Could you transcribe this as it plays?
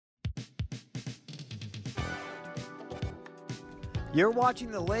You're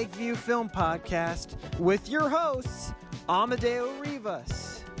watching the Lakeview Film Podcast with your hosts, Amadeo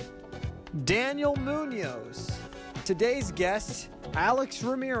Rivas, Daniel Munoz, today's guest, Alex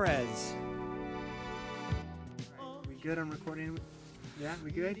Ramirez. Right, we good on recording? Yeah,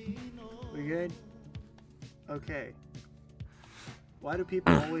 we good? We good? Okay. Why do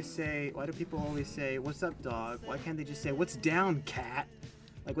people always say, what's up, dog? Why can't they just say, what's down, cat?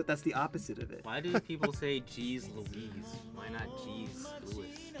 Like, what? That's the opposite of it. Why do people say geez Louise? Why not geez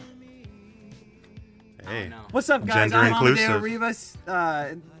Louis? Hey. What's up, guys? Gender I'm inclusive. Amadeo Rivas.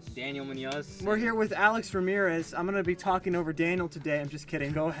 Daniel Munoz. We're here with Alex Ramirez. I'm going to be talking over Daniel today. I'm just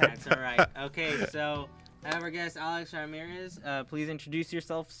kidding. Go ahead. That's all right. Okay, so I have our guest, Alex Ramirez. Please introduce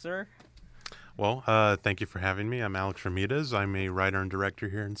yourself, sir. Well, thank you for having me. I'm Alex Ramirez. I'm a writer and director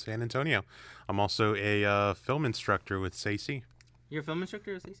here in San Antonio. I'm also a film instructor with SACY. You're a film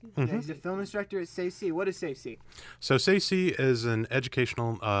instructor at SACY? Yeah, he's a film instructor at SACY. What is SACY? So SACY is an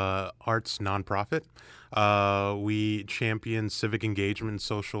educational arts nonprofit. We champion civic engagement and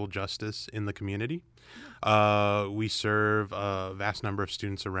social justice in the community. We serve a vast number of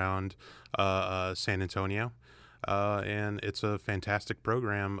students around San Antonio. And it's a fantastic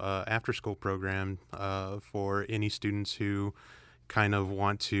program, after-school program for any students who kind of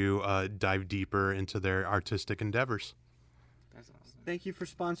want to dive deeper into their artistic endeavors. That's awesome. Thank you for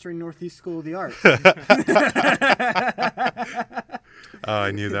sponsoring Northeast School of the Arts. Oh,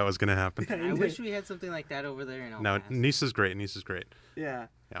 I knew that was going to happen. I wish we had something like that over there in El No, Paso. Nice is great. Nice is great. Yeah.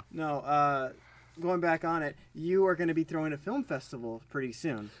 Yeah. No, going back on it, you are going to be throwing a film festival pretty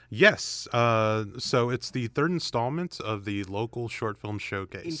soon. Yes. So it's the third installment of the local short film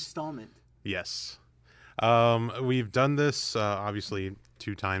showcase. Installment. Yes. We've done this obviously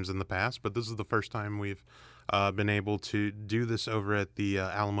 2 times in the past, but this is the first time we've been able to do this over at the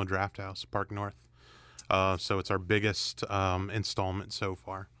Alamo Drafthouse, Park North. So it's our biggest installment so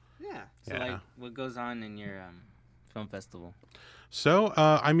far. Yeah. So, like, what goes on in your film festival? So,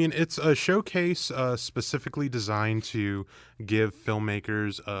 I mean, it's a showcase specifically designed to give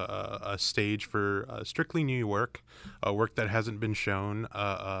filmmakers a stage for strictly new work, work that hasn't been shown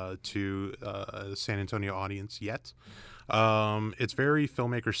to a San Antonio audience yet. It's very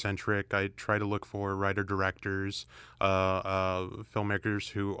filmmaker-centric. I try to look for writer-directors,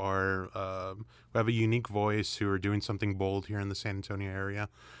 filmmakers who have a unique voice, who are doing something bold here in the San Antonio area,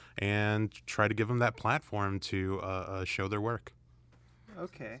 and try to give them that platform to show their work.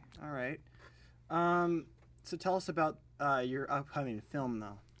 Okay. All right. So tell us about your upcoming film,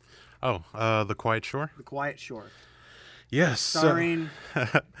 though. Oh, The Quiet Shore? The Quiet Shore. Yes. Starring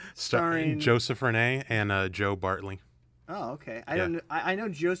Joseph Renee and Joe Bartley. Oh, okay. Yeah. I know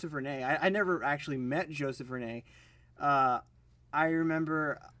Joseph Renee. I never actually met Joseph Renee. I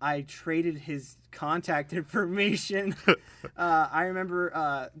remember I traded his contact information. I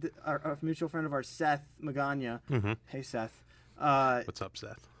remember our mutual friend of ours, Seth Magana. Mm-hmm. Hey, Seth. What's up,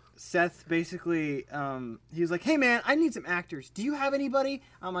 Seth? Seth basically, he was like, "Hey man, I need some actors. Do you have anybody?"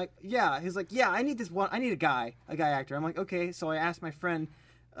 I'm like, "Yeah." He's like, "Yeah, I need this one. I need a guy actor." I'm like, "Okay." So I asked my friend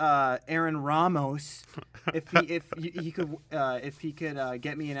Aaron Ramos if he could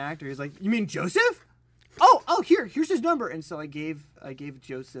get me an actor. He's like, "You mean Joseph? Oh, here's his number." And so I gave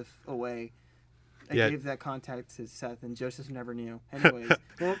Joseph away. I gave that contact to Seth, and Joseph never knew. Anyways,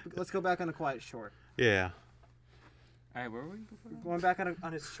 well, let's go back on The Quiet Shore. Yeah. All right, where were we before? Going back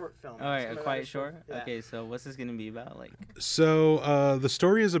on his short film. All right, A Quiet Shore? Yeah. Okay, so what's this going to be about? Like, So the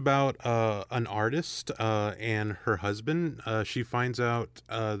story is about an artist and her husband. She finds out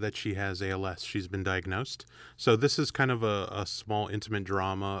that she has ALS. She's been diagnosed. So this is kind of a small, intimate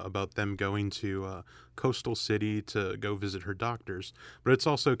drama about them going to coastal city to go visit her doctors. But it's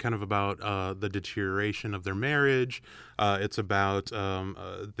also kind of about the deterioration of their marriage. It's about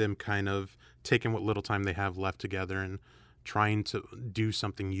them kind of taking what little time they have left together and trying to do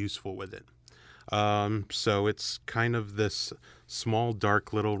something useful with it. So it's kind of this small,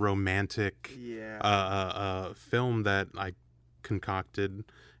 dark, little romantic film that I concocted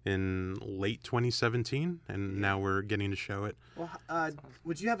in late 2017, and now we're getting to show it. Well,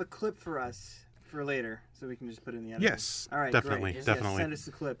 would you have a clip for us for later so we can just put it in the edit? Yes, All right, definitely, great. definitely. Yes, send us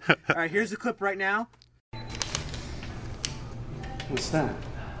the clip. All right, here's the clip right now. What's that?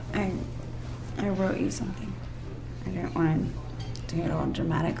 I wrote you something. I didn't want to get all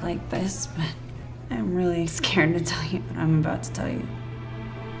dramatic like this, but I'm really scared to tell you what I'm about to tell you.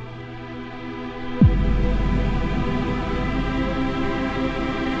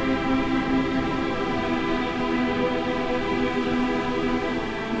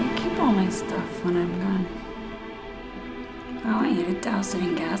 You keep all my stuff when I'm gone. I want you to douse it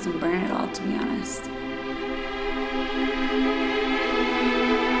in gas and burn it all, to be honest.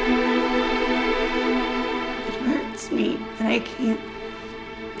 It hurts me that I can't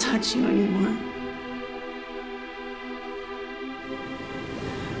touch you anymore.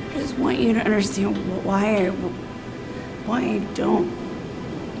 I just want you to understand why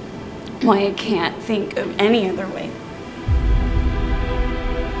I can't think of any other way.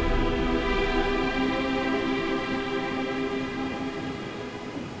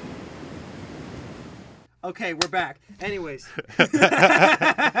 Okay, we're back. Anyways. All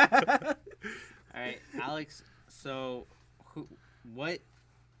right, Alex. So, what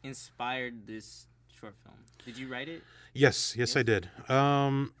inspired this short film? Did you write it? Yes, I did.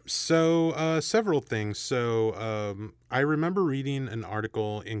 Several things. I remember reading an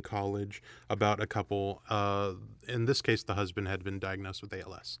article in college about a couple. In this case, the husband had been diagnosed with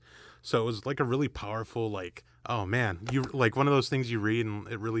ALS. So it was like a really powerful, like, oh man, you like one of those things you read and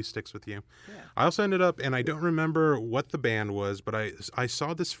it really sticks with you. Yeah. I also ended up, and I don't remember what the band was, but I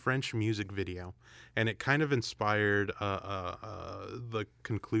saw this French music video, and it kind of inspired the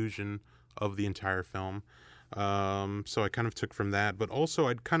conclusion of the entire film. So I kind of took from that, but also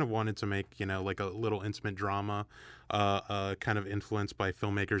I kind of wanted to make, like a little intimate drama, kind of influenced by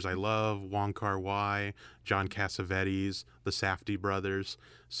filmmakers I love, Wong Kar-wai, John Cassavetes, the Safdie brothers.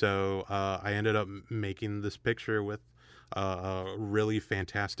 So I ended up making this picture with a really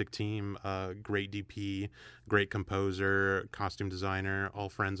fantastic team, great DP, great composer, costume designer, all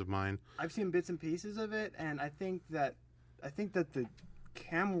friends of mine. I've seen bits and pieces of it, and I think that the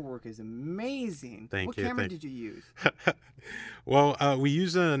camera work is amazing. What camera did you use? Well, we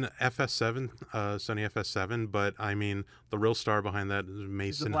use an FS7, Sony FS7, but I mean, the real star behind that is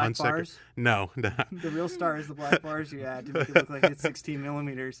Mason Hunsaker. Bars? No. The real star is the black bars you add to make it look like it's 16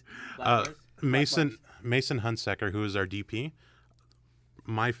 millimeters. Mason Hunsaker, who is our DP.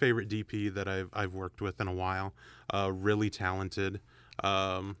 My favorite DP that I've worked with in a while. Really talented.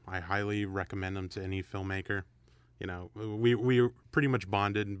 I highly recommend him to any filmmaker. We pretty much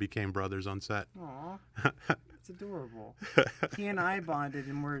bonded and became brothers on set. Aw, it's adorable. He and I bonded,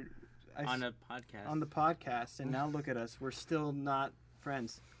 and on a podcast. On the podcast, and now look at us. We're still not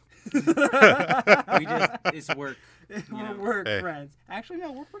friends. It's work. We're work friends. Actually,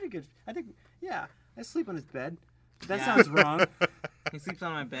 no, we're pretty good. I think, yeah, I sleep on his bed. That sounds wrong. He sleeps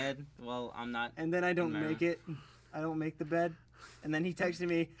on my bed. Well, I'm not. And then I don't make it. I don't make the bed. And then he texted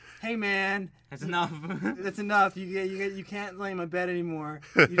me, "Hey man, that's enough. That's enough. You can't lay in my bed anymore.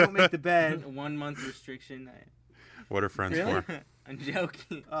 You don't make the bed." 1 month restriction. What are friends for? I'm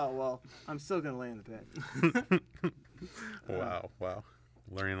joking. Oh well, I'm still gonna lay in the bed. Wow.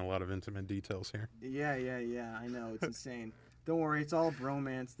 Learning a lot of intimate details here. Yeah. I know, it's insane. Don't worry, it's all a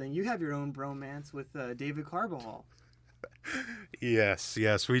bromance thing. You have your own bromance with David Carbajal. Yes.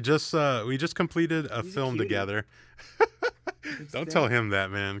 We just completed a film together. Don't tell him that,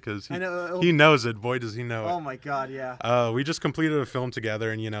 man, because he knows it. Boy, does he know it. Oh my God, yeah. We just completed a film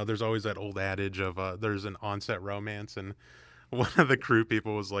together, and there's always that old adage of there's an on-set romance, and one of the crew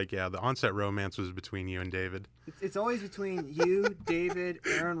people was like, "Yeah, the on-set romance was between you and David." It's always between you, David,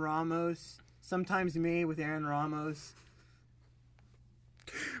 Aaron Ramos. Sometimes me with Aaron Ramos.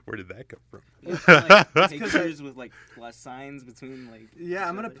 Where did that come from? It's like pictures with like plus signs between like. Yeah,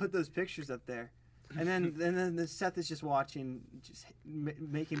 I'm gonna put those pictures up there. And then the Seth is just watching, just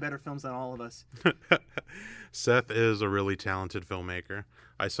making better films than all of us. Seth is a really talented filmmaker.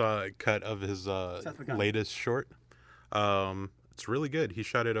 I saw a cut of his latest short. It's really good. He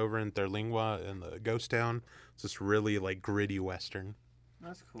shot it over in Terlingua in the ghost town. It's this really like gritty western.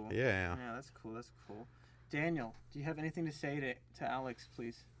 That's cool. Yeah. Yeah, that's cool. Daniel, do you have anything to say to Alex,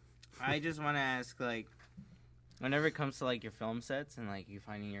 please? I just want to ask, like, whenever it comes to like your film sets and like you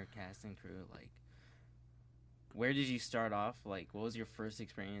finding your cast and crew, like, where did you start off? Like, what was your first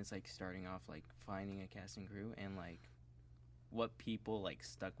experience, like, starting off, like, finding a cast and crew? And, like, what people, like,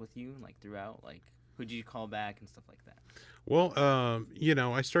 stuck with you, like, throughout? Like, who did you call back and stuff like that? Well,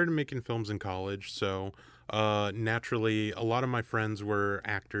 I started making films in college, so naturally, a lot of my friends were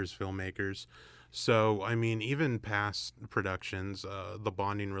actors, filmmakers. So, I mean, even past productions, the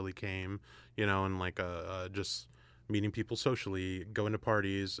bonding really came, and, like, just meeting people socially, going to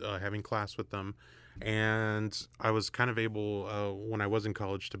parties, having class with them. And I was kind of able, when I was in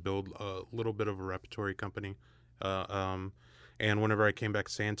college, to build a little bit of a repertory company. And whenever I came back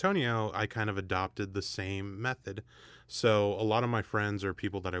to San Antonio, I kind of adopted the same method. So a lot of my friends are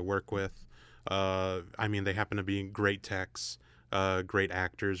people that I work with. I mean, they happen to be great techs, great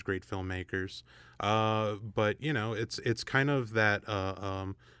actors, great filmmakers. But, it's kind of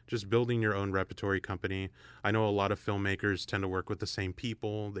that just building your own repertory company. I know a lot of filmmakers tend to work with the same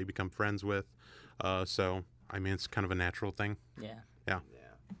people they become friends with. So I mean, it's kind of a natural thing. Yeah. Yeah.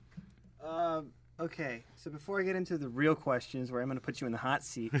 Okay, so before I get into the real questions, where I'm going to put you in the hot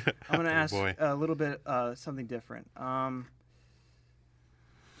seat, I'm going to ask boy. a little bit something different.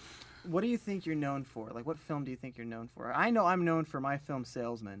 What do you think you're known for? Like, what film do you think you're known for? I know I'm known for my film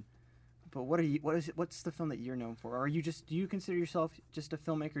Salesman, but what are you? What's the film that you're known for? Or are you just? Do you consider yourself just a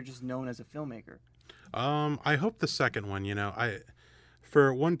filmmaker, just known as a filmmaker? I hope the second one.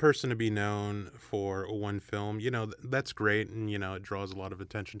 For one person to be known for one film, that's great, and it draws a lot of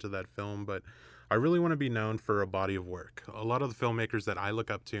attention to that film. But I really want to be known for a body of work. A lot of the filmmakers that I look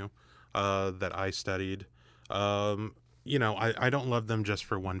up to, that I studied, I don't love them just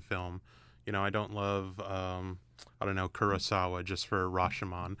for one film. I don't love, Kurosawa just for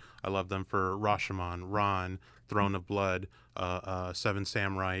Rashomon. I love them for Rashomon, Ran, Throne of Blood, Seven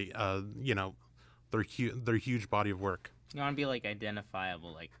Samurai. They're huge body of work. You want to be like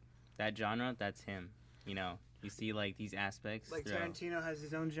identifiable, like that genre. That's him. You see like these aspects. Like throughout. Tarantino has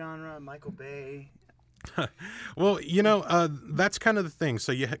his own genre. Michael Bay. Well, that's kind of the thing.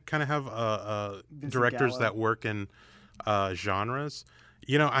 So you kind of have directors Gallo. that work in genres.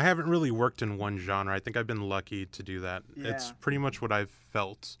 I haven't really worked in one genre. I think I've been lucky to do that. Yeah. It's pretty much what I've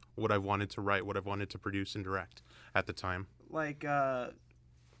felt, what I've wanted to write, what I've wanted to produce and direct at the time. Like,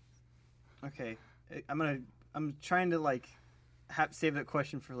 okay, I'm trying to like save that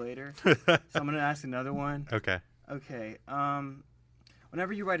question for later. So I'm gonna ask another one. Okay. Okay.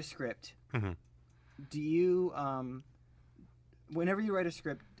 Whenever you write a script, Mhm. do you whenever you write a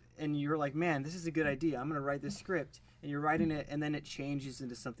script and you're like, man, this is a good idea, I'm gonna write this script, and you're writing it, and then it changes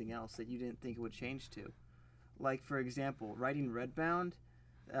into something else that you didn't think it would change to. Like, for example, writing Redbound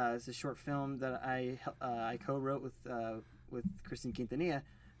is a short film that I co-wrote with Kristen Quintanilla.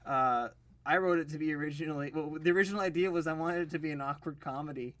 I wrote it to be the original idea was I wanted it to be an awkward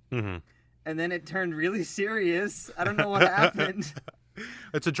comedy. Mm-hmm. And then it turned really serious. I don't know what happened.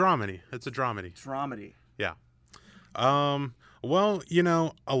 It's a dramedy. Dramedy. Yeah. Well,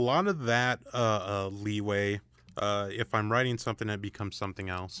 a lot of that leeway, if I'm writing something that becomes something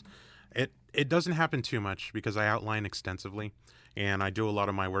else, it doesn't happen too much because I outline extensively, and I do a lot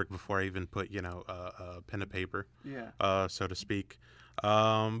of my work before I even put, pen to paper, so to speak.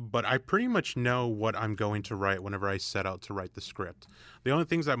 But I pretty much know what I'm going to write whenever I set out to write the script. The only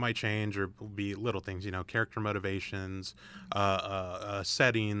things that might change will be little things, character motivations,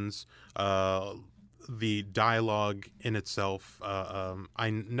 settings, the dialogue in itself. I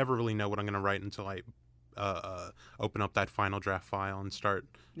never really know what I'm going to write until I open up that final draft file and start,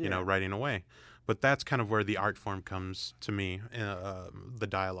 writing away. But that's kind of where the art form comes to me, the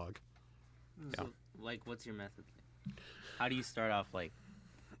dialogue. So, like, what's your method? How do you start off, like?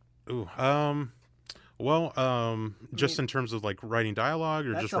 Ooh, just in terms of like writing dialogue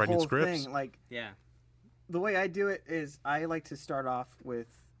or just writing scripts. Thing. Like, Yeah. the way I do it is I like to start off with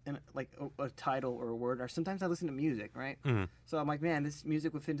a title or a word, or sometimes I listen to music, right? Mhm. So I'm like, man, this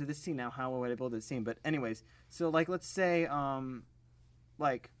music would fit into this scene now. How would I build this scene? But anyways, so like, let's say,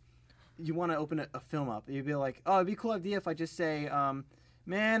 like, you want to open a film up. You'd be like, oh, it'd be a cool idea if I just say,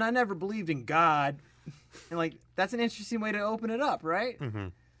 man, I never believed in God. And like, that's an interesting way to open it up, right? Mm-hmm.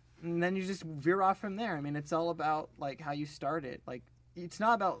 And then you just veer off from there. I mean, it's all about like how you start it. Like, it's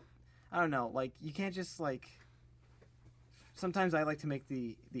not about, I don't know, like, you can't just like, sometimes I like to make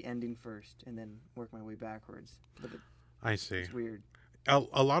the ending first and then work my way backwards. But I see. it's weird.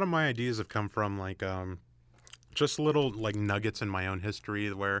 A lot of my ideas have come from like just little like nuggets in my own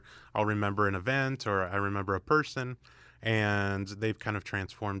history where I'll remember an event or I remember a person, and they've kind of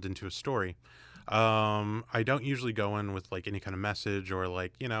transformed into a story. I don't usually go in with like any kind of message or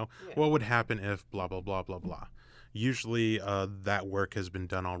like, what would happen if blah, blah, blah, blah, blah. Usually that work has been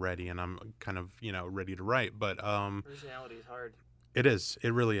done already and I'm kind of, ready to write. But Originality is hard. it is.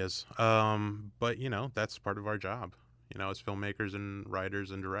 It really is. But, that's part of our job, as filmmakers and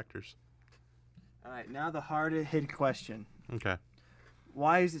writers and directors. All right, now the hard-hit question. Okay.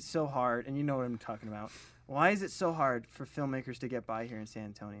 Why is it so hard, and you know what I'm talking about, why is it so hard for filmmakers to get by here in San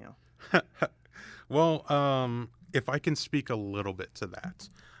Antonio? Well, if I can speak a little bit to that,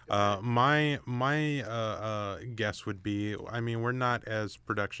 my guess would be, I mean, we're not as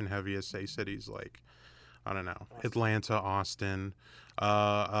production heavy as say cities like, I don't know, Atlanta, Austin.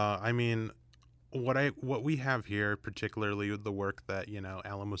 I mean, what we have here, particularly the work that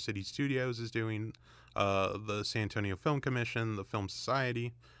Alamo City Studios is doing, the San Antonio Film Commission, the Film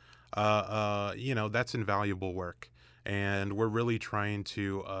Society, that's invaluable work. And we're really trying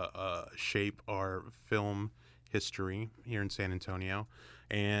to shape our film history here in San Antonio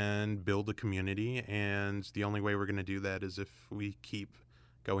and build a community. And the only way we're going to do that is if we keep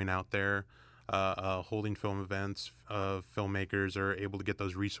going out there, holding film events. Filmmakers are able to get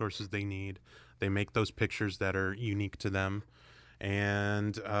those resources they need. They make those pictures that are unique to them.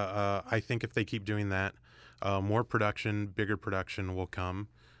 And I think if they keep doing that, more production, bigger production will come.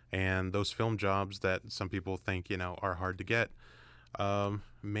 And those film jobs that some people think, are hard to get,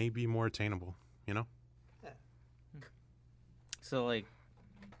 may be more attainable, So, like,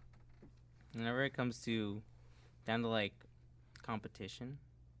 whenever it comes down to, like, competition,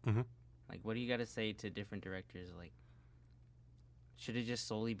 Mhm. like, what do you got to say to different directors? Like, should it just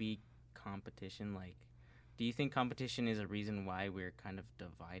solely be competition? Like, do you think competition is a reason why we're kind of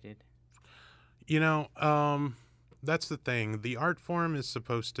divided? That's the thing. The art form is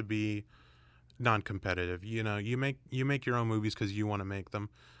supposed to be non-competitive. You make your own movies because you want to make them,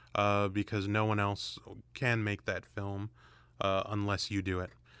 because no one else can make that film unless you do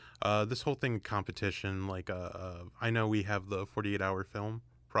it. This whole thing, competition, like I know we have the 48-hour film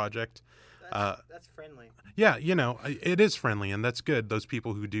project. That's friendly. Yeah, it is friendly, and that's good. Those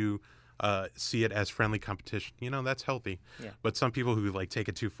people who do see it as friendly competition, that's healthy. Yeah. But some people who like take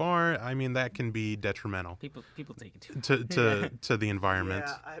it too far, I mean, that can be detrimental People take it too. to the environment.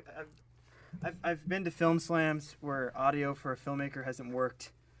 Yeah, I've been to film slams where audio for a filmmaker hasn't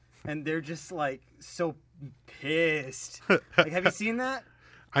worked, and they're just like so pissed. Like, have you seen that?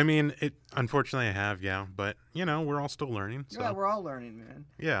 I mean, unfortunately I have, yeah, but we're all still learning. So Yeah, we're all learning, man.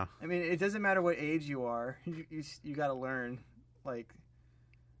 yeah. I mean, it doesn't matter what age you are. You got to learn. Like,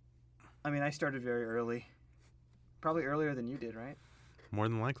 I mean, I started very early, probably earlier than you did, right? More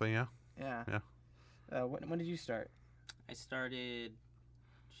than likely, yeah. Yeah. Yeah. When did you start? I started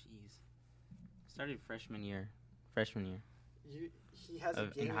freshman year. He has a in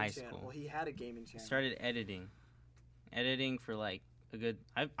gaming high channel. school. Well, he had a gaming channel. Started editing for like a good.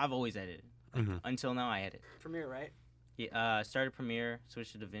 I've always edited. hmm Until now, I edit. Premiere, right? Yeah, started Premiere,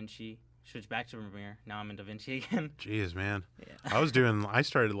 switched to DaVinci, switched back to Premiere. Now I'm in DaVinci again. Jeez, man. Yeah. I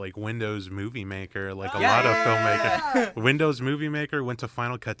started like Windows Movie Maker, like a Yeah. lot of filmmakers. Windows Movie Maker, went to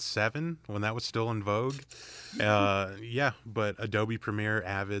Final Cut 7 when that was still in vogue. Yeah, but Adobe Premiere,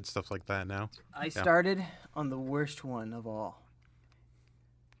 Avid, stuff like that now. I started on the worst one of all.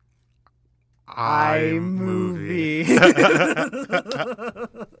 iMovie.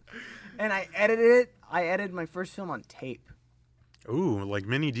 And I edited it. I edited my first film on tape. Ooh, like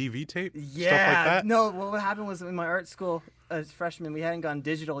mini DV tape? Yeah. Stuff like that? No, what happened was in my art school as freshmen, we hadn't gone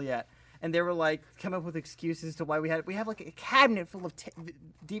digital yet. And they were like, come up with excuses to why we have like a cabinet full of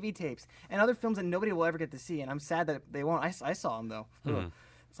DV tapes and other films that nobody will ever get to see. And I'm sad that they won't. I saw them though. Ugh.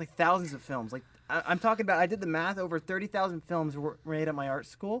 It's like thousands of films. Like I'm talking about, I did the math, over 30,000 films were made at my art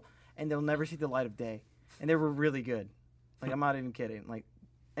school, and they'll never see the light of day. And they were really good. Like, I'm not even kidding. Like,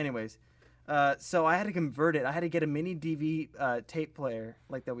 anyways. So I had to convert it. I had to get a mini DV tape player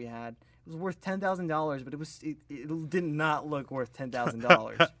like that we had. It was worth $10,000, but it did not look worth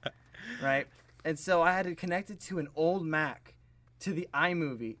 $10,000, right? And so I had to connect it to an old Mac, to the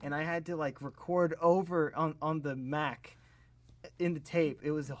iMovie, and I had to like record over on the Mac in the tape.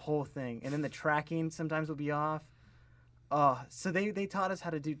 It was a whole thing, and then the tracking sometimes would be off. So they taught us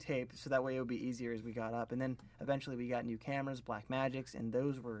how to do tape, so that way it would be easier as we got up. And then eventually we got new cameras, Blackmagics, and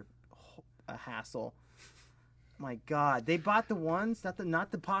those were a hassle. My God, they bought the ones,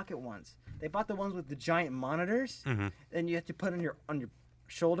 not the pocket ones. They bought the ones with the giant monitors, and you have to put on your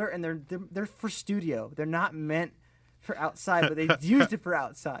shoulder, and they're for studio. They're not meant for outside, but they used it for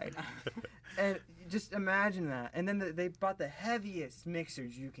outside. And just imagine that. And then they bought the heaviest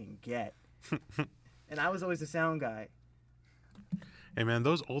mixers you can get. And I was always the sound guy. Hey man,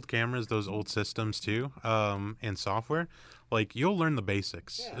 those old cameras, those old systems too, and software, like you'll learn the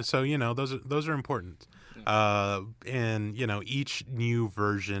basics. Yeah. So those are important. And each new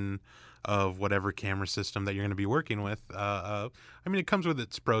version of whatever camera system that you're going to be working with, I mean, it comes with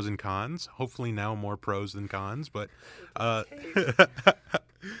its pros and cons. Hopefully now more pros than cons, but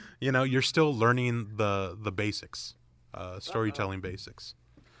you're still learning the basics, storytelling basics.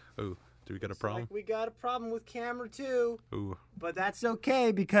 Ooh. Do we got a problem? Like we got a problem with camera too. Ooh. But that's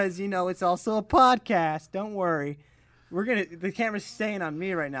okay because it's also a podcast. Don't worry. The camera's staying on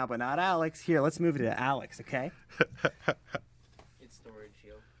me right now, but not Alex. Here, let's move it to Alex, okay? It's storage,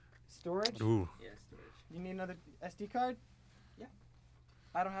 yo. Storage? Ooh. Yeah, storage. You need another SD card? Yeah.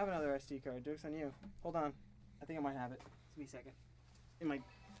 I don't have another SD card. Joke's on you. Hold on. I think I might have it. Give me a second.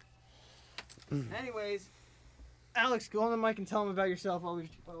 Anyways, Alex, go on the mic and tell them about yourself while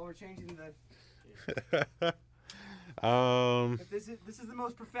we're changing the... This is the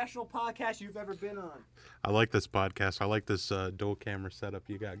most professional podcast you've ever been on. I like this podcast. I like this dual camera setup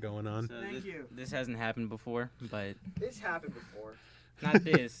you got going on. So Thank you. This hasn't happened before, but This happened before. not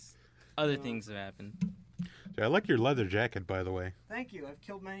this. Other things have happened. Dude, I like your leather jacket, by the way. Thank you. I've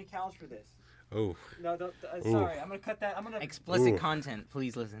killed many cows for this. Oh. No, don't, Ooh. sorry. I'm gonna cut that. I'm gonna. Explicit Ooh. content,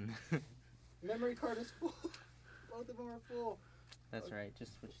 please listen. Memory card is full. Both of them are full. That's right.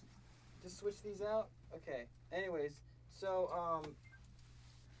 Just switch. Just switch these out. Okay. Anyways, so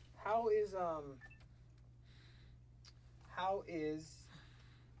how is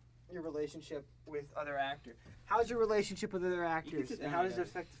your relationship with other actors? How's your relationship with other actors, sit and down, how does it guys.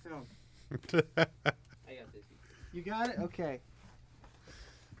 affect the film? I got this. You got it. Okay.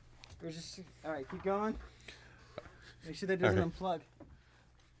 We're just all right. Keep going. Make sure that doesn't Okay. unplug.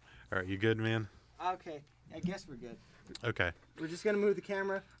 All right, you good, man? Okay. I guess we're good. Okay. We're just gonna move the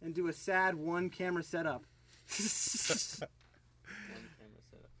camera and do a sad one camera setup.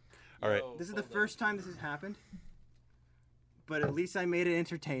 All right. This is the first time this has happened, but at least I made it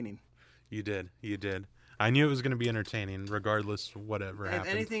entertaining. You did. You did. I knew it was going to be entertaining, regardless whatever If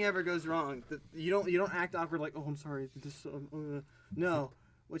happened. anything ever goes wrong, you don't act awkward like, oh, I'm sorry. No,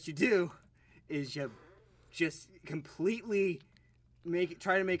 what you do is you just completely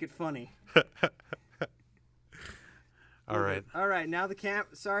try to make it funny. All right. All right. Now the camera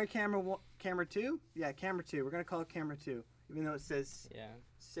 2. Yeah, camera 2. We're gonna call it camera 2, even though it says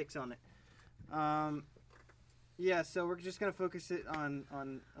 6 on it. Yeah. So we're just gonna focus it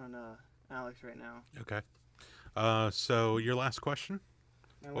on Alex right now. Okay. So your last question?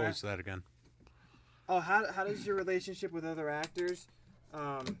 My What last- was that again? Oh, how does your relationship with other actors?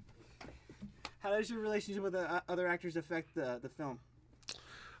 How does your relationship with other actors affect the film?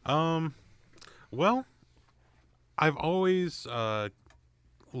 Well, I've always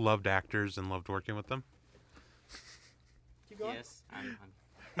loved actors and loved working with them. Keep going. Yes, I'm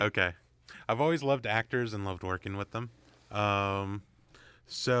Okay. I've always loved actors and loved working with them.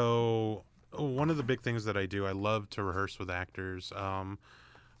 So one of the big things that I do, I love to rehearse with actors.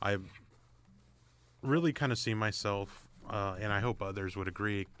 I really kind of see myself, and I hope others would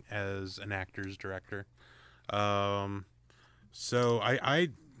agree, as an actor's director. So I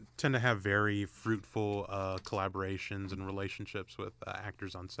tend to have very fruitful collaborations and relationships with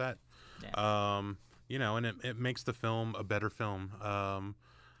actors on set. Yeah. You know, and it makes the film a better film.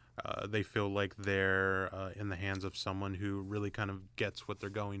 They feel like they're in the hands of someone who really kind of gets what they're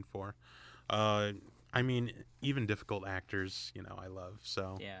going for. I mean, even difficult actors, you know, I love.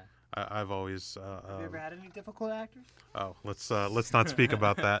 So yeah. I've always. Have you ever had any difficult actors? Oh, let's not speak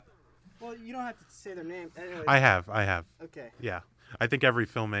about that. Well, you don't have to say their name. Anyways. I have. Okay. Yeah, I think every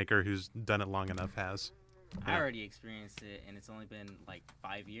filmmaker who's done it long enough has. I already experienced it, and it's only been like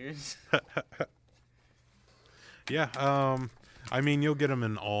 5 years. Yeah. I mean, you'll get them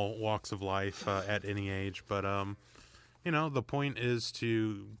in all walks of life at any age, but you know, the point is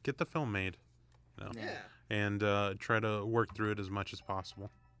to get the film made, you know, Yeah. and try to work through it as much as possible.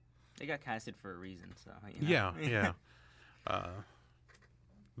 They got casted for a reason, so you know. Yeah.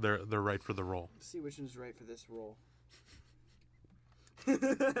 They're right for the role. Let's see which one's right for this role.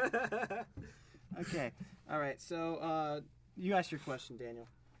 Okay. All right. So you asked your question, Daniel.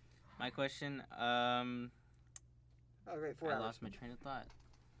 My question, Oh, great. 4 I hours. lost my train of thought.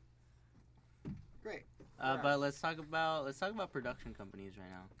 Great. But let's talk about production companies right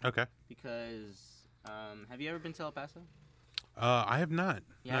now, Okay. because have you ever been to El Paso? I have not.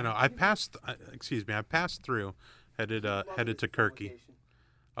 Yeah. No. I passed. Excuse me. I passed through, headed to Kirky. Location.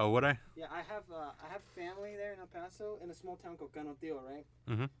 Oh, would I? Yeah, I have family there in El Paso in a small town called Canotillo, right?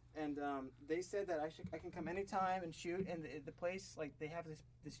 Mhm. And they said that I can come anytime and shoot. And the place, like, they have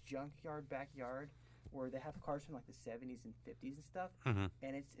this junkyard backyard where they have cars from like the 70s and 50s and stuff. Mhm.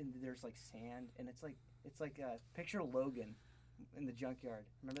 And there's like sand, and it's like picture Logan in the junkyard.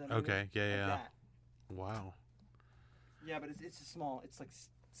 Remember that movie? Okay. Yeah. Like Yeah. that. Wow. Yeah, but it's small. It's like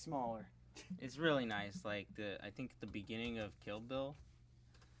smaller. It's really nice. Like I think the beginning of Kill Bill,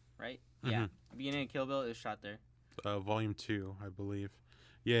 right? Yeah, the beginning of Kill Bill is shot there. Volume 2, I believe.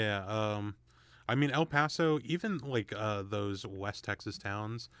 Yeah. I mean, El Paso, even like those West Texas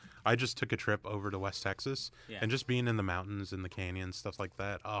towns. I just took a trip over to West Texas, Yeah. and just being in the mountains and the canyons, stuff like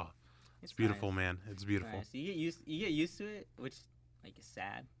that. Oh, it's beautiful, nice. man. It's beautiful. Nice. You get used to it, which like is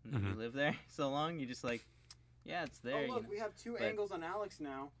sad. When you Mhm. live there so long, you're just like, yeah, it's there. Oh you look, know? we have two But- angles on Alex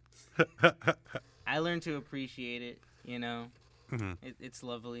now. I learned to appreciate it. You know, Mhm. it's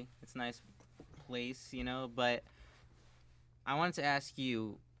lovely. It's a nice place. You know, but I wanted to ask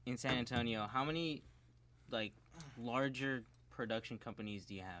you in San Antonio, how many like larger production companies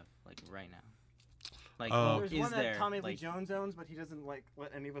do you have like right now? Like, There's is one there that Tommy Lee like, Jones owns, but he doesn't like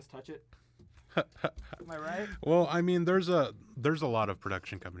let any of us touch it. Am I right? Well, I mean, there's a lot of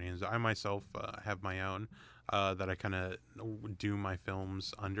production companies. I myself have my own. that I kind of do my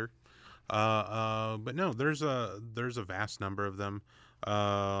films under. But no, there's a vast number of them.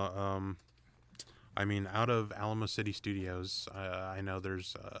 I mean, out of Alamo City Studios, I know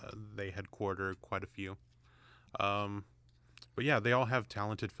they headquarter quite a few. But yeah, they all have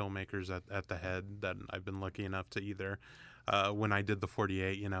talented filmmakers at the head that I've been lucky enough to either, when I did the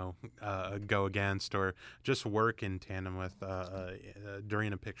 48, go against or just work in tandem with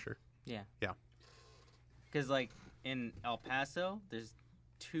during a picture. Yeah. Yeah. Because, like, in El Paso, there's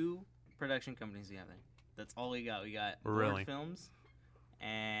 2 production companies together. That's all we got. We got Really? Lord Films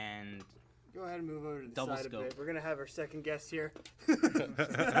and... Go ahead and move over to the Double side a scope. bit. We're gonna have our second guest here.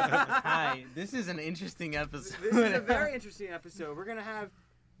 Hi, this is an interesting episode. This is a very interesting episode. We're gonna have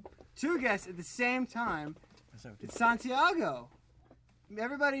 2 guests at the same time. It's Santiago.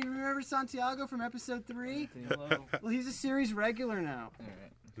 Everybody remember Santiago from episode 3? Hello. Well, he's a series regular now.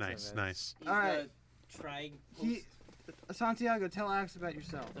 Nice, nice. He's All right. Santiago, tell Alex about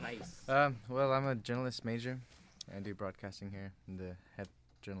yourself. Well, I'm a journalist major. I do broadcasting here. I'm the head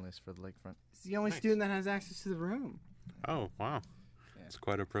journalist for the Lakefront. He's the only Nice. student that has access to the room. Oh, wow. Yeah. It's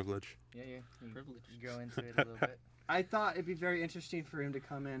quite a privilege. Yeah. Privilege. Go into it a little bit. I thought it'd be very interesting for him to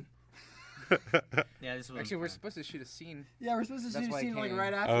come in. Yeah, this was Actually, we're supposed to shoot a scene. Yeah, we're supposed to That's see the why I scene like came.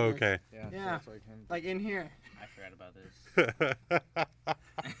 right after. Oh, this. okay. Yeah. Yeah. That's why I came. Like in here. I forgot about this.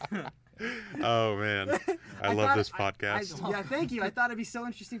 Oh, man. I love thought- this podcast. Yeah, thank you. I thought it'd be so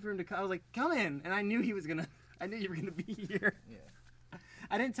interesting for him to come. I was like, come in, and I knew you were gonna be here. Yeah.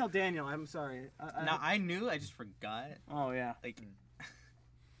 I didn't tell Daniel. I'm sorry. Now, I knew, I just forgot. Oh yeah. Like,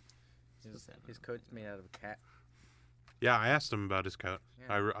 His coat's made out of a cat. Yeah, I asked him about his coat.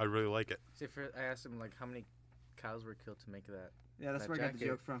 Yeah. I really like it. See, I asked him like how many cows were killed to make that, Yeah, that's That where I got the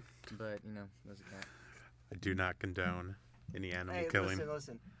jacket. joke from. but it was a cat. I do not condone any animal Hey, killing.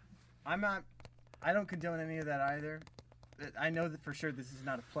 listen. I don't condone any of that either. I know that for sure this is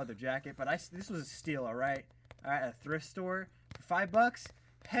not a pleather jacket, but this was a steal, all right? All right, at a thrift store for $5.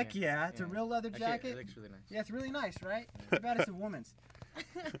 Heck yeah, it's a real leather Actually, jacket. it looks really nice. Yeah, it's really nice, right? Too bad it's a woman's.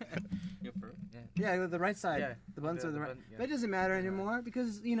 Yeah, the right side. Yeah, The buttons the- are the the right. button- yeah. But it doesn't matter anymore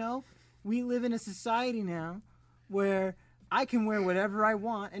because, we live in a society now where I can wear whatever I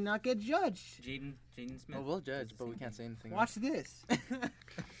want and not get judged. Jaden Smith. Well, we'll judge, does the but we same can't thing. say anything. Watch this.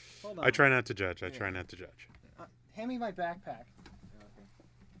 Hold on. I try not to judge. I try not to judge. Hand me my backpack.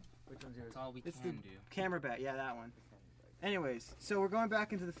 Which one's yours? That's all we It's can the do. camera bat. Yeah, that one. Anyways, so we're going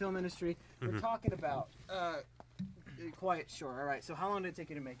back into the film industry. We're Mhm. talking about Quiet Shore. All right. So how long did it take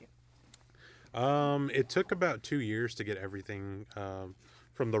you to make it? It took about 2 years to get everything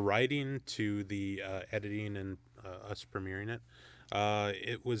from the writing to the editing and us premiering it.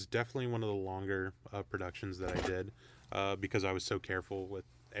 It was definitely one of the longer productions that I did because I was so careful with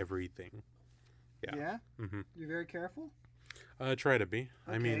everything. Yeah. Mhm. You're very careful. Try to be.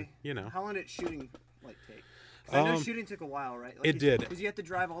 I mean, Okay. How long did shooting take? 'Cause I know Um, shooting took a while, right? it did. Because you have to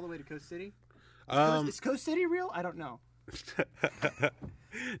drive all the way to Coast City. Um, Is Coast City real? I don't know.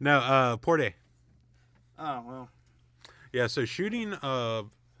 no, Porte. Oh well. Yeah, so shooting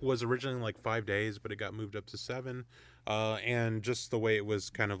was originally like 5 days, but it got moved up to 7. And just the way it was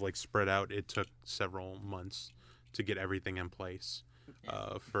kind of like spread out, it took several months to get everything in place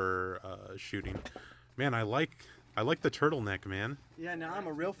for shooting. Man, I like the turtleneck, man. Yeah. Now I'm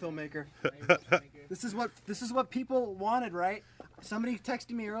a real filmmaker. This is what people wanted, right? Somebody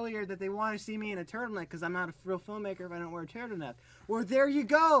texted me earlier that they want to see me in a turtleneck because I'm not a real filmmaker if I don't wear a turtleneck. Well, there you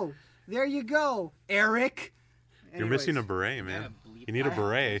go, Eric. You're missing a Anyways, beret, man. Yeah, bleep. You need a I-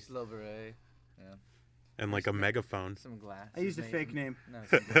 beret Slow beret. and like a megaphone. Some glass. I used a fake name. No,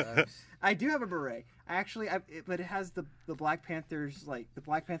 some gloves. I do have a beret. But it has the Black Panthers, like the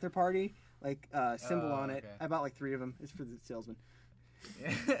Black Panther Party, like symbol Oh, on it. okay. I bought like 3 of them. It's for the salesman.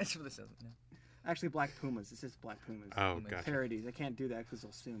 Yeah, it's for the salesman. Yeah. Actually, Black Pumas. It says Black Pumas. Oh, Nice. gotcha. Parodies. I can't do that because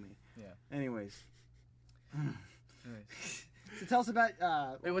they'll sue me. Yeah. Anyways, Anyways. so tell us about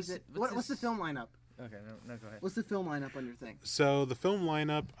Wait, what's the this- film lineup? Okay, no, go ahead. What's the film lineup on your thing? So the film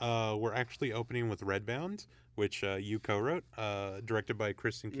lineup, we're actually opening with Redbound, which you co-wrote, directed by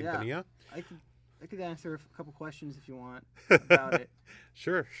Kristen Yeah. Quintanilla. I could answer a couple questions if you want about it.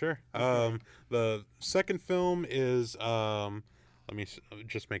 Sure. The second film is let me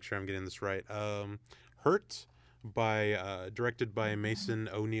just make sure I'm getting this right. Hurt, directed by Mason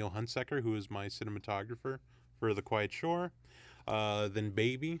O'Neill Hunsaker, who is my cinematographer for The Quiet Shore. Then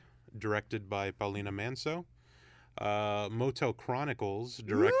Baby, directed by Paulina Manso. Motel Chronicles,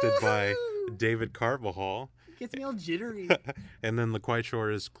 directed by Woo! David Carvajal. Gets me all jittery. And then The Quiet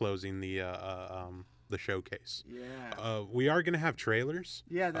Shore is closing the the showcase. Yeah. We are going to have trailers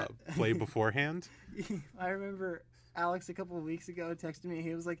Yeah. That... play beforehand. I remember Alex a couple of weeks ago texted me.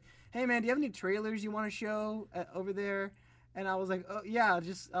 He was like, "Hey man, do you have any trailers you want to show over there?" And I was like, "Oh yeah,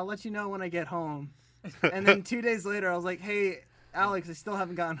 I'll let you know when I get home." And then 2 days later, I was like, "Hey Alex, I still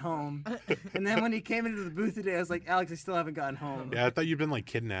haven't gotten home." And then when he came into the booth today, I was like, "Alex, I still haven't gotten home." Yeah, I thought you'd been like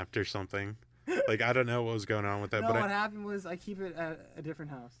kidnapped or something. Like I don't know what was going on with that, No, but what happened was I keep it at a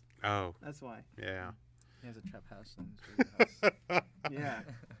different house. oh That's why. yeah. He has a trap house in his house. Yeah.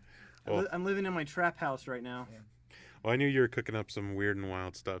 Well- I'm living in my trap house right now. Well, I knew you were cooking up some weird and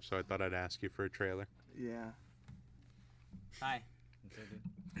wild stuff, so I thought I'd ask you for a trailer. Yeah. Hi.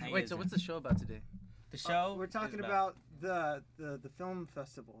 How you Wait, guys so doing? what's the show about today? The show? We're is talking about the film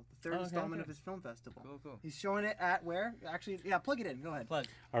festival, the third Oh, okay, installment okay. of his film festival. Cool. He's showing it at where? Actually, yeah, plug it in. Go ahead. plug.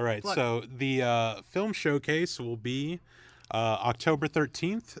 All right, Plug. so the film showcase will be October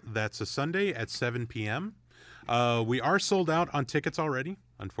 13th. That's a Sunday at 7 p.m. We are sold out on tickets already,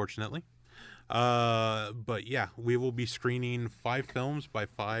 unfortunately. But yeah, we will be screening 5 films by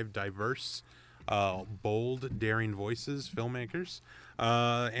 5 diverse, bold, daring voices, filmmakers.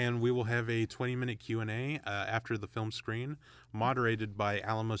 And we will have a 20-minute Q&A after the film screen, moderated by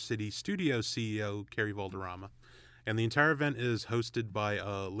Alamo City Studios CEO Kerry Valderrama. And the entire event is hosted by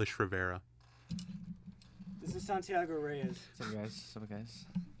Lish Rivera. This is Santiago Reyes. What's up, guys?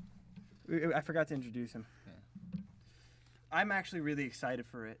 I forgot to introduce him. Yeah. I'm actually really excited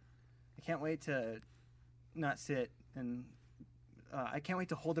for it. I can't wait to not sit and I can't wait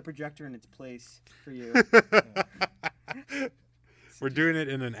to hold the projector in its place for you. We're doing it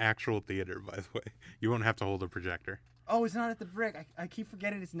in an actual theater, by the way. You won't have to hold a projector. Oh, it's not at the Brick. I keep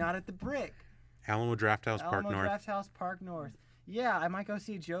forgetting it's not at the Brick. Alamo Drafthouse Park Alamo North. Draft House Park North. Yeah, I might go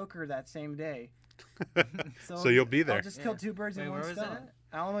see Joker that same day. So you'll be there. I'll just kill 2 birds Wait, in one where was stone. that?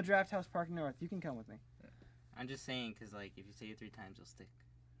 Alamo Draft House Park North. You can come with me. I'm just saying, because, like, if you say it 3 times, you'll stick.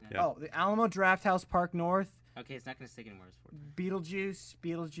 Yeah. Oh, the Alamo Draft House Park North. Okay, it's not going to stick anymore. It's 4 times.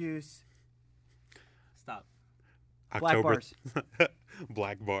 Beetlejuice. Stop. Black bars.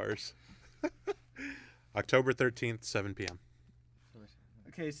 Black bars. October 13th, 7 p.m.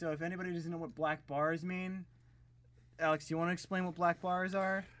 Okay, so if anybody doesn't know what black bars mean, Alex, do you want to explain what black bars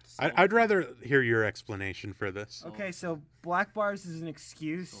are? I'd rather hear your explanation for this. Okay, so black bars is an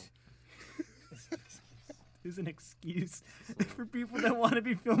excuse. Is an excuse for people that want to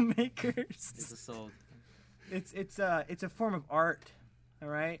be filmmakers. It's a soul. It's a form of art, all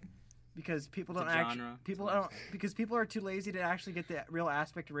right? Because people It's don't a actually genre. people don't because people are too lazy to actually get the real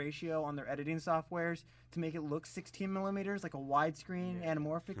aspect ratio on their editing softwares to make it look 16 millimeters like a widescreen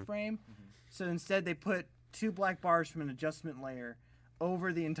anamorphic frame. So instead they put 2 black bars from an adjustment layer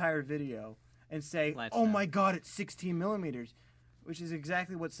over the entire video and say, Lifestyle. "Oh my God, it's 16 millimeters," which is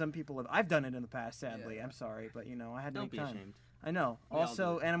exactly what some people have. I've done it in the past, sadly. Yeah. I'm sorry, but I had to Don't make be time. ashamed. I know. We all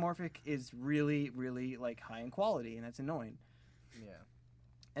Also, do it. anamorphic is really, really like high in quality, and that's annoying. Yeah,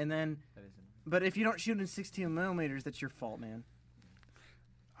 And then, that is. but if you don't shoot in 16 millimeters, that's your fault, man.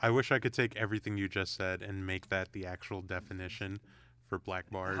 I wish I could take everything you just said and make that the actual definition for black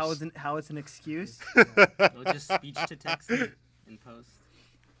bars. How it's an excuse? We'll just speech to text it in post.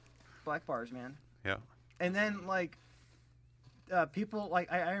 Black bars, man. Yeah. And then like, people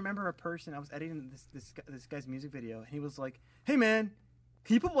like I remember a person I was editing this guy's music video, and he was like, "Hey man,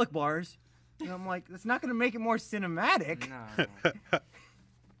 can you put black bars?" And I'm like, "That's not gonna make it more cinematic." No.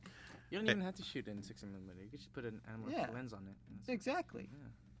 You don't even have to shoot in 16 millimeter. You can just put an animal Yeah. lens on it. And it's, Exactly. yeah,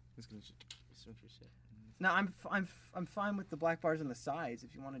 it's gonna switch your shit. Now I'm fine with the black bars on the sides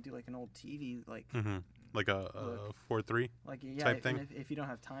if you want to do like an old TV like Mm-hmm. Like a Look. 4:3. yeah type if, thing. and if you don't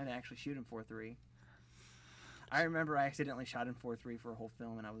have time to actually shoot in 4:3. I remember I accidentally shot in 4:3 for a whole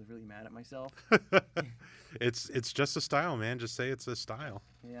film, and I was really mad at myself. It's just a style, man. Just say it's a style.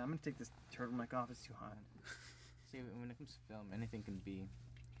 Yeah, I'm gonna take this turtleneck off. It's too hot. See, when it comes to film, anything can be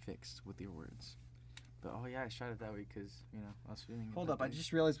fixed with your words. But oh yeah, I shot it that way because I was feeling. it Hold that up, I day.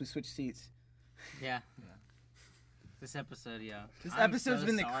 just realized we switched seats. Yeah. Yeah. This episode, yeah. This I'm episode's so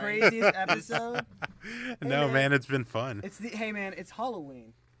been the sorry. craziest episode. No, man. man, it's been fun. Hey man, it's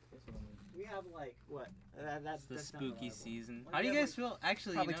Halloween. We have like what? That's It's the that's not spooky reliable. season. Like, How do you we have, guys feel?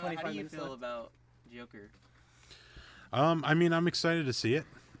 Actually, probably how 25 do you minutes feel left. about Joker? I mean, I'm excited to see it.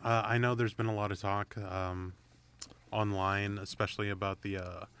 I know there's been a lot of talk online, especially about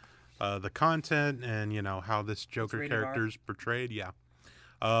the content and how this Joker rated R. character's portrayed. Yeah.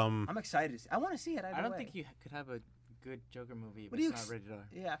 I'm excited. I want to see it. I don't think you could have a good Joker movie, What but do you it's ex- not rated R.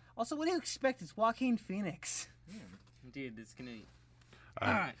 Yeah. Also, what do you expect? It's Joaquin Phoenix. Dude, it's gonna. Uh,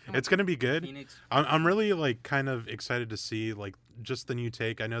 Alright, come it's gonna be good. Phoenix. I'm really like kind of excited to see like just the new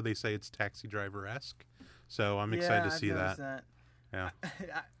take. I know they say it's Taxi Driver-esque, So I'm excited to I've see noticed that. that.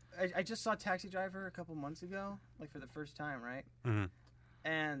 Yeah. I just saw Taxi Driver a couple months ago, like for the first time, right? Mhm.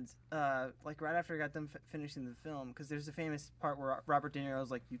 And like right after I got done finishing the film, because there's a famous part where Robert De Niro's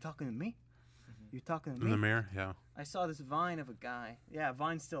like, "You talking to me? You talking to In me?" the mirror, yeah. I saw this Vine of a guy. Yeah,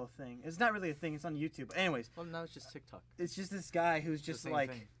 Vine's still a thing. It's not really a thing. It's on YouTube. But anyways, Well, now it's just TikTok. it's just this guy who's It's the just same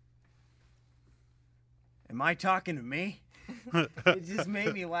like, thing. "Am I talking to me?" It just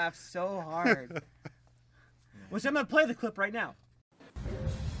made me laugh so hard. Which I'm gonna play the clip right now.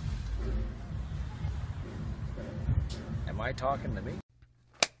 Am I talking to me?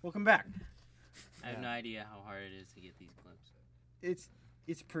 Welcome back. I have no idea how hard it is to get these clips.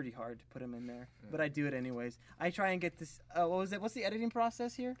 It's pretty hard to put them in there, but I do it anyways. I try and get this. What was it? What's the editing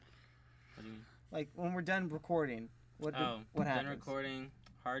process here? What do you mean? Like when we're done recording, what Done happens? recording,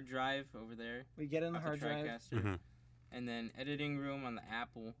 hard drive over there. We get in the off hard drive. TriCaster, Mhm. and then editing room on the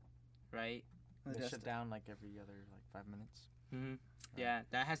Apple, right? and They just- shut down like every other 5 minutes. Mm-hmm. Yeah,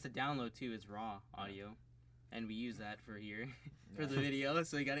 that has to download too. It's raw audio, and we use that for here for the video.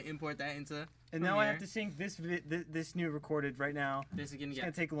 So you got to import that into. And now I have Premiere. to sync this new recorded right now. This is gonna It's get.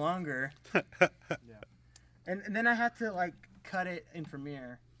 gonna take longer. Yeah. And then I have to like cut it in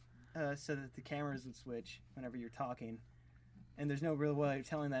Premiere, so that the cameras would switch whenever you're talking. And there's no real way of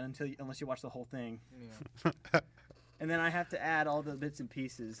telling that unless you watch the whole thing. Yeah. And then I have to add all the bits and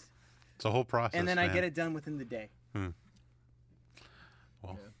pieces. It's a whole process. And then I man. get it done within the day.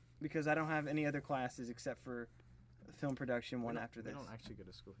 Well, Because I don't have any other classes except for film production one after We this. don't actually go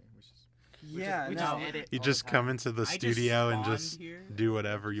to school here. We just Yeah, we no. just edit. you all just the come time. into the I just studio and spawned just here. do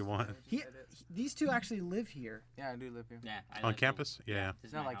whatever you want. These two actually live here. Yeah, I do live here. Yeah. I On live here. campus? Yeah. This is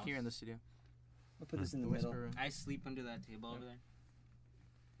It's not my like here house. in the studio. I'll put this in The the middle. whisper room. I sleep under that table over there.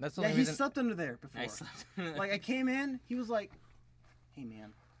 That's the Yeah, only he reason. slept under there before. I slept. Like I came in, he was like, "Hey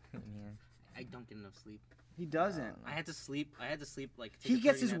man," Yeah. I don't get enough sleep. he doesn't. I had to sleep. Like. take He a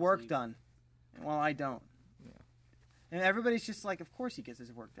gets 30 his nap work sleep. done, while I don't. Yeah. And everybody's just like, of course he gets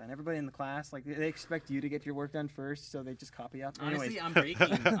his work done. Everybody in the class, like, they expect you to get your work done first, so they just copy up. Honestly, Anyways, I'm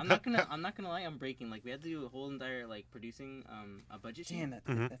breaking. I'm not gonna lie. I'm breaking. Like we had to do a whole entire producing a budget sheet. damn,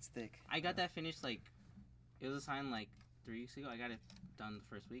 Mhm. that's thick. I got that finished like it was assigned like 3 weeks ago. I got it done the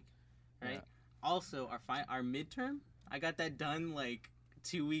first week, right? Yeah. Also, our midterm, I got that done like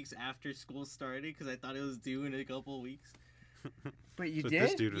 2 weeks after school started because I thought it was due in a couple of weeks. But you But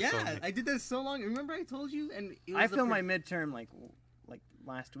this did? dude was Yeah, telling me. I did that so long. Remember I told you? And it was I the filmed my midterm like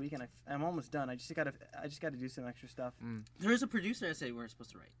last week, and I'm almost done. I just gotta do some extra stuff. There was a producer essay we weren't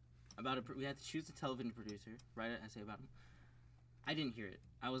supposed to write about we had to choose a television producer, write an essay about him. I didn't hear it.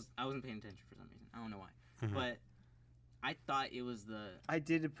 I wasn't paying attention for some reason. I don't know why, Mhm. but I thought it was the I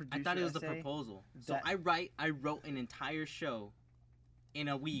did a producer I thought it was the essay. proposal. So that- I wrote an entire show in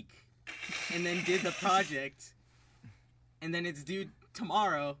a week, and then did the project, and then it's due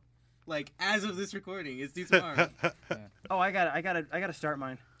tomorrow. Like as of this recording, it's due tomorrow. Oh, I gotta start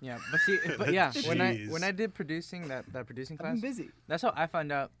mine. Yeah, but see, but yeah, Jeez. when I did producing that producing I've been class, busy. that's how I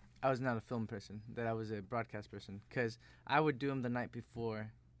found out I was not a film person, that I was a broadcast person, because I would do them the night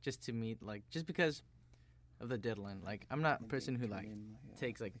before just to meet, like, just because of the deadline. Like, I'm not a person who like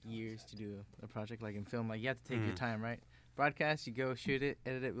takes like years to do a project. Like in film, like you have to take your time, right? Broadcast, you go shoot it,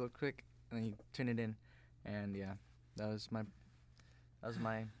 edit it real quick, and then you turn it in. And yeah, that was my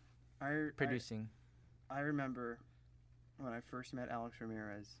producing. I remember when I first met Alex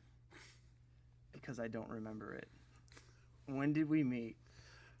Ramirez, because I don't remember it. When did we meet?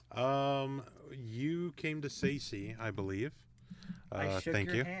 You came to SACY, I believe. I shook thank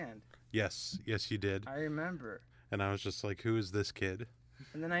your you. hand. Yes, you did. I remember. And I was just like, who is this kid?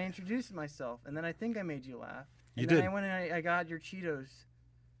 And then I introduced myself, and then I think I made you laugh. You and then did. I went and I got your Cheetos.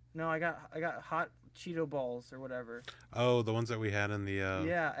 No, I got hot Cheeto balls or whatever. Oh, the ones that we had in the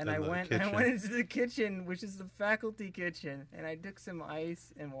Yeah, and in I the went kitchen. into the kitchen, which is the faculty kitchen, and I took some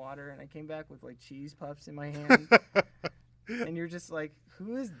ice and water, and I came back with like cheese puffs in my hand. And you're just like,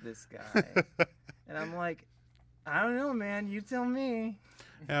 who is this guy? And I'm like, I don't know, man. You tell me.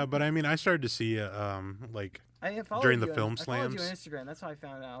 Yeah, but I mean, I started to see like I followed During the you film I followed you on slams? Instagram. That's how I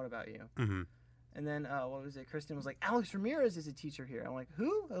found out about you. mhm. And then what was it? Kristen was like, Alex Ramirez is a teacher here. I'm like,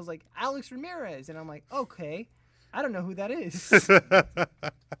 who? I was like, Alex Ramirez, and I'm like, okay, I don't know who that is.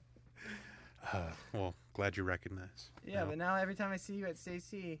 Well, glad you recognize. Yeah, but now every time I see you at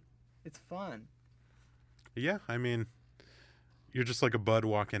Stacy, it's fun. Yeah, I mean, you're just like a bud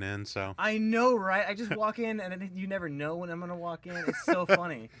walking in, so I know, right? I just walk in, and then you never know when I'm gonna walk in. It's so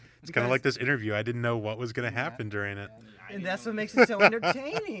funny. it's kind of like this interview. I didn't know what was going to happen during it. And that's what makes it so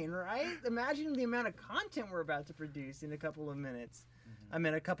entertaining, right? Imagine the amount of content we're about to produce in a couple of minutes. I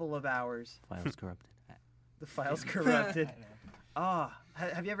mean, a couple of hours. Files corrupted. The file's corrupted. I know. Ah,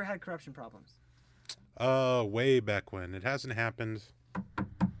 have you ever had corruption problems? Way back when. It hasn't happened,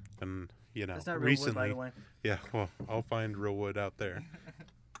 and That's not real recently. wood, by the way. Yeah, well, I'll find real wood out there.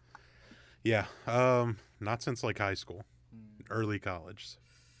 Yeah, not since like high school, early college.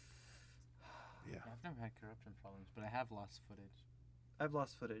 Yeah. I've never had corruption problems, but I have lost footage. I've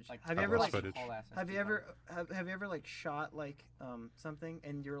lost footage. Like, Have you I've ever lost like footage. have you ever like shot like something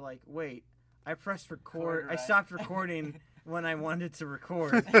and you're like, wait, I pressed record. I right. stopped recording when I wanted to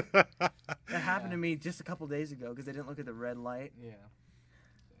record. That happened to me just a couple days ago because I didn't look at the red light. Yeah.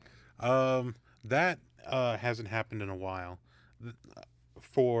 That hasn't happened in a while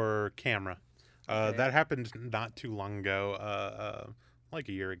for camera. Okay. That happened not too long ago, like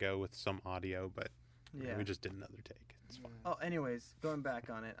a year ago with some audio, but Yeah. we just did another take. It's fine. Oh, anyways, going back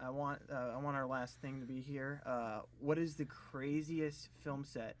on it, I want our last thing to be here. What is the craziest film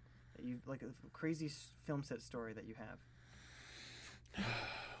set that you like? The craziest film set story that you have?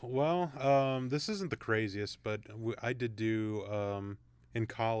 Well, this isn't the craziest, but I did do in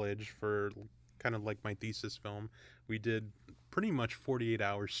college for kind of like my thesis film. We did pretty much 48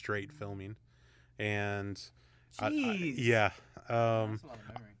 hours straight filming, and Jeez. yeah, That's a lot of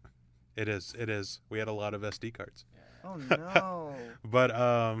memory. it is. We had a lot of SD cards. Oh no.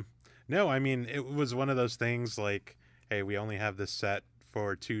 But no, I mean it was one of those things like, hey, we only have this set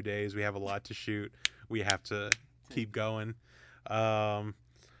for 2 days. We have a lot to shoot. We have to keep going.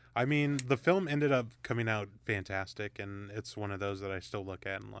 I mean, the film ended up coming out fantastic, and it's one of those that I still look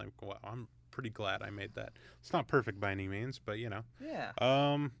at and like, wow, I'm pretty glad I made that. It's not perfect by any means, but Yeah.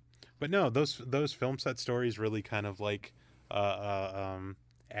 but no, those film set stories really kind of like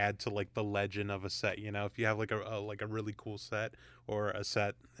add to like the legend of a set. If you have like a really cool set or a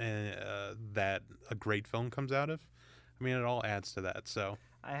set that a great film comes out of, I mean, it all adds to that. So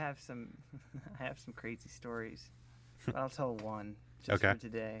I have some crazy stories. But I'll tell one just Okay. for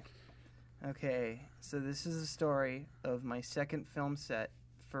today. Okay, so this is a story of my second film set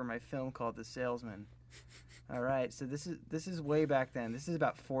for my film called The Salesman. All right, so this is way back then. This is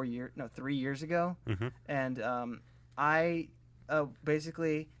about 3 years ago, Mhm. and I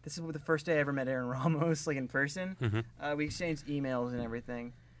basically this is the first day I ever met Aaron Ramos like in person. Mhm. We exchanged emails and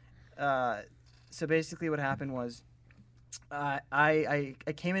everything. So basically, what happened was, I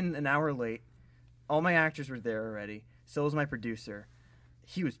came in an hour late. All my actors were there already. So was my producer.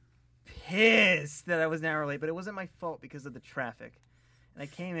 He was pissed that I was an hour late, but it wasn't my fault because of the traffic. And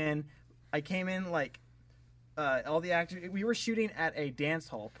I came in like all the actors. We were shooting at a dance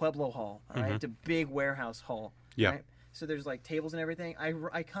hall, Pueblo Hall. All right, it's a big warehouse hall. Yeah. Right? So there's like tables and everything.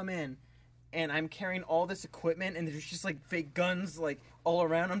 I come in, and I'm carrying all this equipment, and there's just like fake guns like all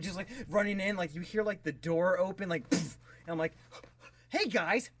around. I'm just like running in, like you hear like the door open, like, poof, and I'm like, "Hey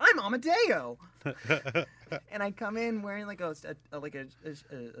guys, I'm Amadeo." And I come in wearing like a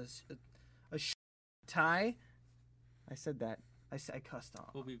tie. I said that. I cussed off.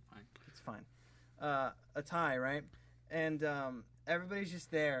 We'll be fine. It's fine. A tie, right? And everybody's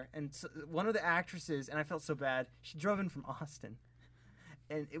just there. And so, one of the actresses, and I felt so bad, she drove in from Austin.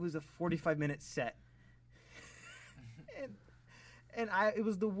 And it was a 45-minute set. and it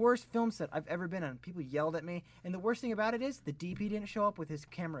was the worst film set I've ever been on. People yelled at me. And the worst thing about it is the DP didn't show up with his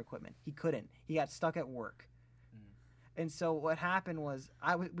camera equipment. He couldn't. He got stuck at work. And so what happened was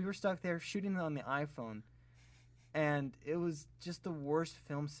we were stuck there shooting on the iPhone. And it was just the worst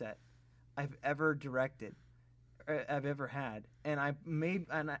film set I've ever directed, or I've ever had. And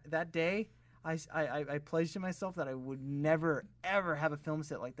that day, I pledged to myself that I would never ever have a film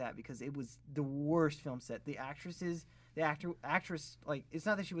set like that because it was the worst film set. The actress, like, it's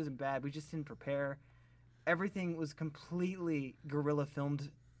not that she wasn't bad. We just didn't prepare. Everything was completely guerrilla filmed.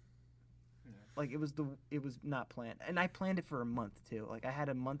 Like it was not planned, and I planned it for a month too. Like I had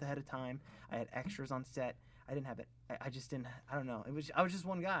a month ahead of time. I had extras on set. I didn't have it. I just didn't. I don't know. I was just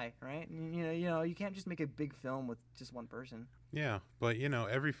one guy, right? And, you can't just make a big film with just one person. Yeah, but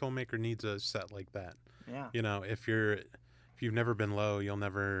every filmmaker needs a set like that. Yeah. If you've never been low, you'll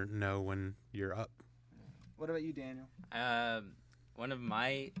never know when you're up. What about you, Daniel? One of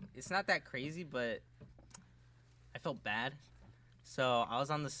my, it's not that crazy, but I felt bad. So I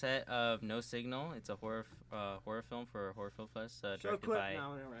was on the set of No Signal. It's a horror film for Horror Film Fest. Directed by.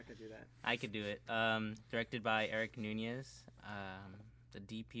 No, I could do that. I could do it. Directed by Eric Nunez. The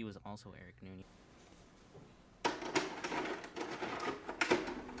DP was also Eric Nunez.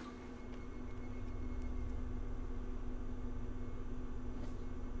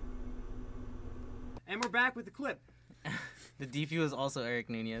 And we're back with the clip. The DP was also Eric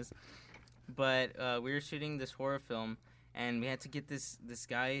Nunez. But we were shooting this horror film, and we had to get this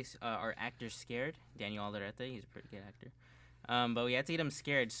guy, our actor, scared. Daniel Alderete, he's a pretty good actor. But we had to get him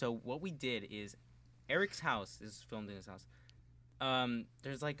scared. So what we did is, Eric's house is filmed in his house.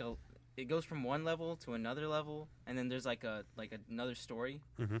 There's like it goes from one level to another level, and then there's like another story.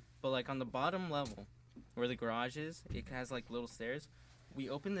 Mm-hmm. But like on the bottom level, where the garage is, it has like little stairs. We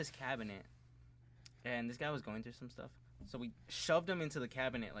opened this cabinet, and this guy was going through some stuff. So we shoved him into the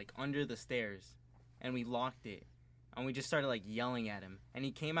cabinet, like under the stairs, and we locked it. And we just started like yelling at him, and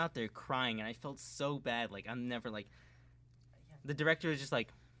he came out there crying, and I felt so bad. Like I'm never like. The director was just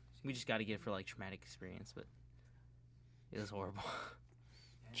like, we just got to get it for like traumatic experience, but it was horrible.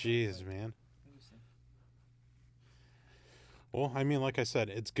 Jeez, man. Well, I mean, like I said,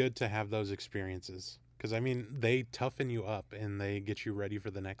 it's good to have those experiences because I mean they toughen you up and they get you ready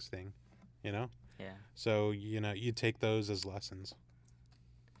for the next thing, you know. Yeah. So you take those as lessons.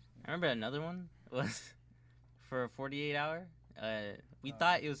 I remember another one was for a 48-hour. We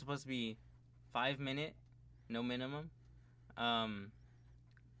thought it was supposed to be 5-minute, no minimum.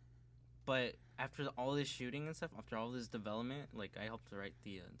 But after all this shooting and stuff, after all this development, like I helped to write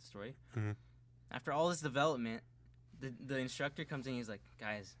the story. Mm-hmm. After all this development, the instructor comes in. He's like,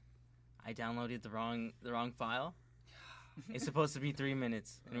 "Guys, I downloaded the wrong file. It's supposed to be 3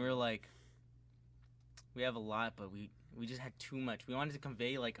 minutes." And we were like, "We have a lot, but we just had too much. We wanted to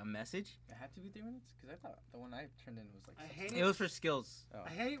convey like a message." It had to be 3 minutes? Because I thought the one I turned in was like... I hate It was for skills. Oh. I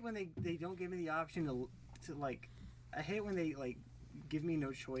hate when they don't give me the option to like. I hate when they like give me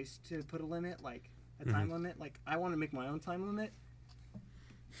no choice to put a limit, like a time limit. Like I want to make my own time limit.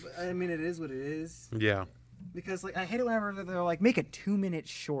 But, I mean, it is what it is. Yeah. Because like I hate it whenever they're like make a 2-minute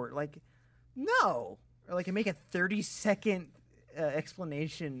short. Like, no, or like make a 30-second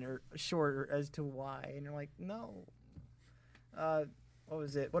explanation or short as to why, and you're like, no. What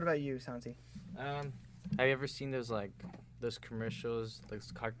was it? What about you, Santi? Have you ever seen those commercials,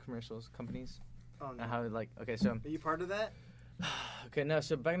 those car commercials companies? Oh no. How like okay, so Are you part of that? okay, no,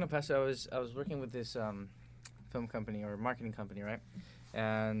 so back in the past I was working with this film company or marketing company, right?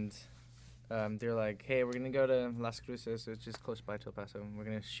 And they're like, hey, we're gonna go to Las Cruces, it's just close by to El Paso, and we're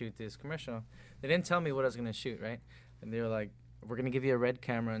gonna shoot this commercial. They didn't tell me what I was gonna shoot, right? And they were like, we're gonna give you a red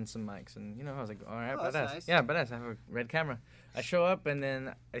camera and some mics, and I was like, all right, Oh, badass. that's nice. Yeah, badass. I have a red camera. I show up and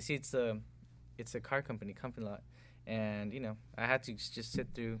then I see it's a car company lot, and I had to just sit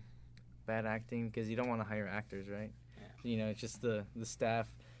through bad acting because you don't want to hire actors, right? Yeah. It's just the staff,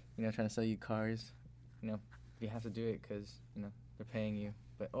 trying to sell you cars. You have to do it because they're paying you.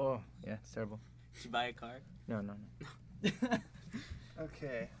 But yeah, it's terrible. Did you buy a car? No.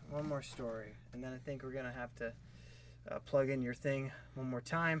 Okay, one more story, and then I think we're gonna have to plug in your thing one more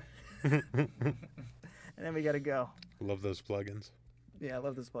time, and then we gotta go. Love those plugins. Yeah, I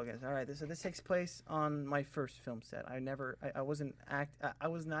love those plugins. All right, so this takes place on my first film set. I was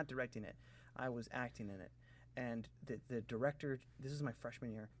not directing it. I was acting in it. And the director, this is my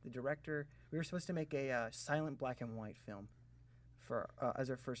freshman year. The director, we were supposed to make a silent black and white film for as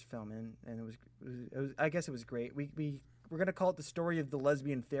our first film, and it was I guess it was great. We're gonna call it the story of the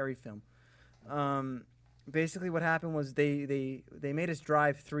lesbian fairy film. Basically, what happened was they made us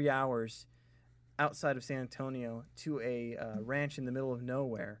drive 3 hours outside of San Antonio to a ranch in the middle of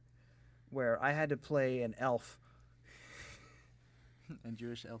nowhere, where I had to play an elf. And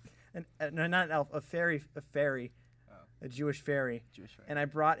Jewish elf. No, not an elf, a fairy, a Jewish fairy. And I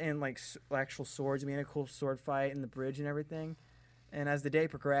brought in like actual swords. We had a cool sword fight in the bridge and everything. And as the day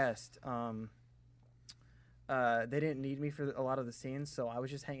progressed, they didn't need me for a lot of the scenes, so I was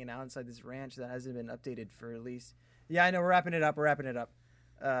just hanging out inside this ranch that hasn't been updated for at least. Yeah, I know, we're wrapping it up.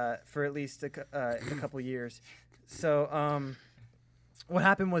 For at least a couple years. So what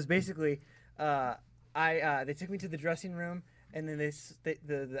happened was basically they took me to the dressing room, and then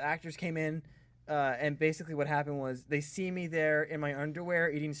the actors came in, and basically what happened was they see me there in my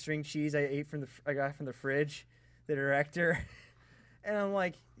underwear eating string cheese I got from the fridge, the director, and I'm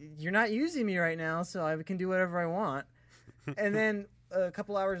like, you're not using me right now, so I can do whatever I want. And then a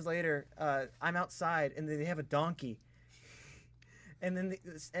couple hours later, I'm outside, and they have a donkey. And then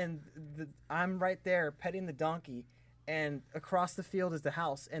I'm right there petting the donkey, and across the field is the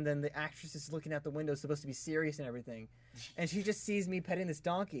house. And then the actress is looking out the window, supposed to be serious and everything, and she just sees me petting this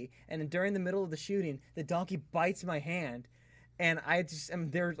donkey. And during the middle of the shooting, the donkey bites my hand, and I just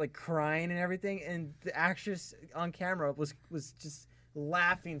am there like crying and everything. And the actress on camera was just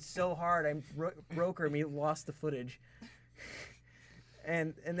laughing so hard I broke her. And we lost the footage.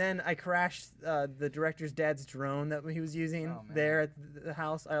 And then I crashed the director's dad's drone that he was using there at the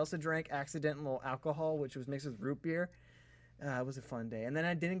house. I also drank accidental alcohol, which was mixed with root beer. It was a fun day. And then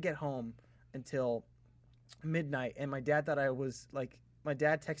I didn't get home until midnight, and my dad thought I was like. My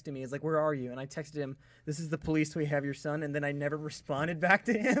dad texted me. He's like, "Where are you?" And I texted him, "This is the police. We have your son." And then I never responded back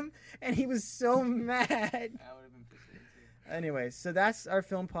to him, and he was so mad. I would have been pissed too. Anyways, so that's our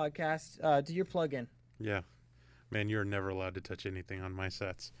film podcast. Do your plug-in. Yeah. Man, you're never allowed to touch anything on my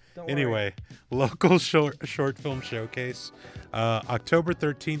sets. Don't worry. Anyway, local short film showcase, October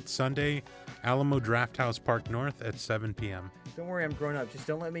 13th, Sunday, Alamo Drafthouse Park North at 7 p.m. Don't worry, I'm grown up. Just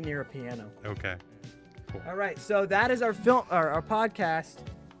don't let me near a piano. Okay. All right, so that is our film, our podcast.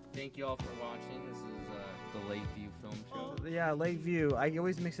 Thank you all for watching. This is the Lakeview Film Show. Yeah, Lakeview. I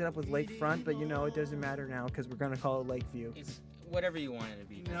always mix it up with Lakefront, but it doesn't matter now because we're gonna call it Lakeview. It's whatever you want it to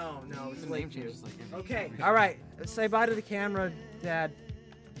be. No, it's The name Lakeview. changes like every Okay, movie. all right. Say bye to the camera, Dad.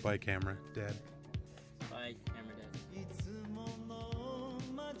 Bye, camera, Dad. Bye.